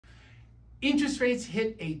Interest rates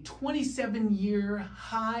hit a 27-year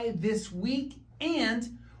high this week,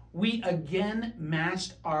 and we again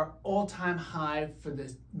matched our all-time high for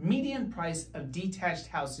the median price of detached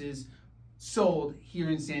houses sold here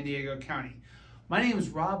in San Diego County. My name is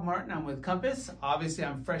Rob Martin. I'm with Compass. Obviously,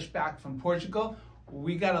 I'm fresh back from Portugal.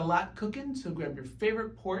 We got a lot cooking, so grab your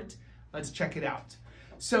favorite port. Let's check it out.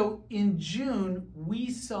 So in June, we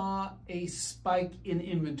saw a spike in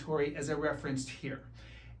inventory as I referenced here.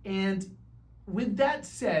 And with that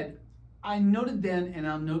said, I noted then, and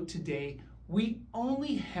I'll note today, we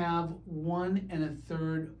only have 1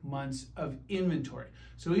 1/3 months of inventory.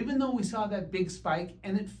 So even though we saw that big spike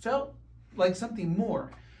and it felt like something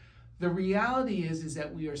more, the reality is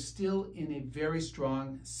that we are still in a very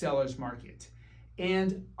strong seller's market.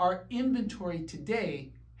 And our inventory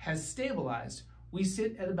today has stabilized. We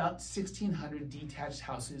sit at about 1,600 detached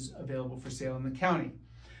houses available for sale in the county.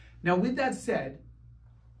 Now, with that said,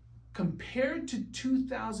 compared to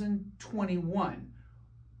 2021,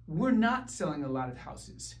 we're not selling a lot of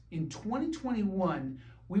houses. In 2021,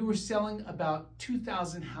 we were selling about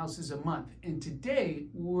 2,000 houses a month. And today,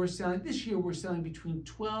 this year, we're selling between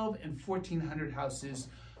 1,200 and 1,400 houses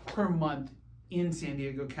per month in San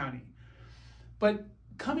Diego County. But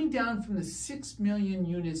coming down from the 6 million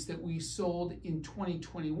units that we sold in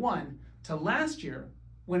 2021 to last year,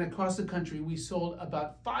 when across the country, we sold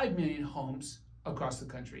about 5 million homes across the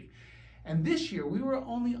country. And this year, we were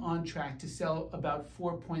only on track to sell about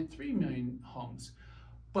 4.3 million homes.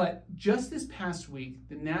 But just this past week,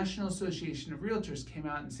 the National Association of Realtors came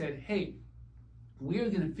out and said, hey, we are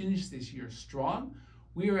going to finish this year strong.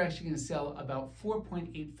 We are actually going to sell about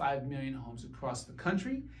 4.85 million homes across the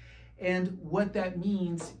country. And what that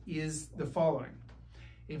means is the following.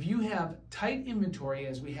 If you have tight inventory,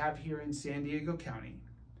 as we have here in San Diego County,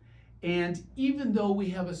 and even though we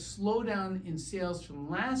have a slowdown in sales from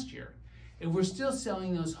last year, if we're still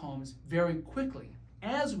selling those homes very quickly,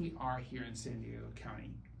 as we are here in San Diego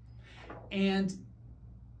County, and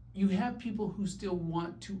you have people who still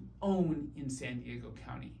want to own in San Diego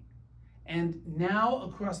County, and now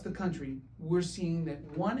across the country, we're seeing that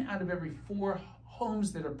 1 out of every 4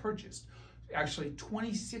 homes that are purchased, actually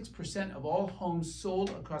 26% of all homes sold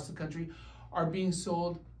across the country are being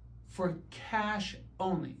sold for cash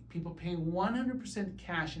only. People paying 100%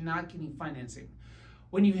 cash and not getting financing.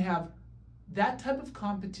 When you have that type of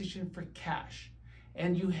competition for cash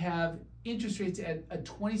and you have interest rates at a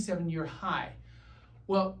 27-year high,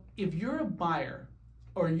 well, if you're a buyer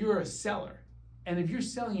or you're a seller, and if you're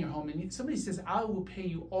selling your home and somebody says, I will pay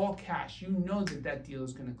you all cash, you know that that deal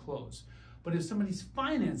is going to close. But if somebody's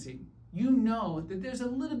financing, you know that there's a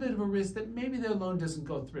little bit of a risk that maybe their loan doesn't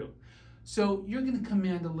go through. So you're going to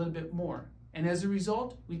command a little bit more. And as a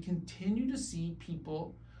result, we continue to see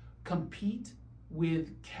people compete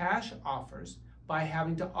with cash offers by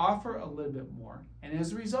having to offer a little bit more. And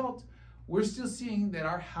as a result, we're still seeing that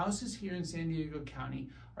our houses here in San Diego County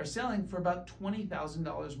are selling for about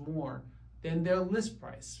 $20,000 more than their list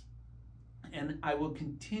price. And I will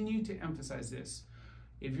continue to emphasize this.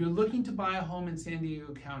 If you're looking to buy a home in San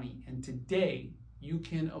Diego County, and today you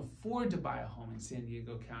can afford to buy a home in San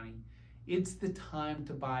Diego County, it's the time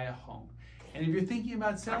to buy a home. And if you're thinking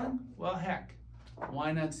about selling, well, heck,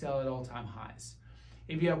 why not sell at all-time highs?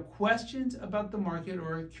 If you have questions about the market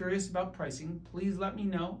or are curious about pricing, please let me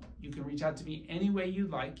know. You can reach out to me any way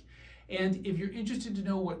you'd like. And if you're interested to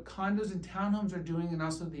know what condos and townhomes are doing and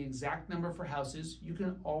also the exact number for houses, you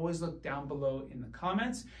can always look down below in the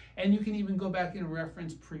comments. And you can even go back and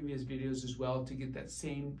reference previous videos as well to get that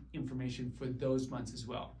same information for those months as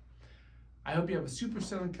well. I hope you have a super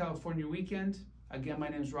Southern California weekend. Again, my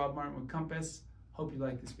name is Rob Martin with Compass. Hope you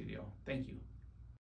like this video. Thank you.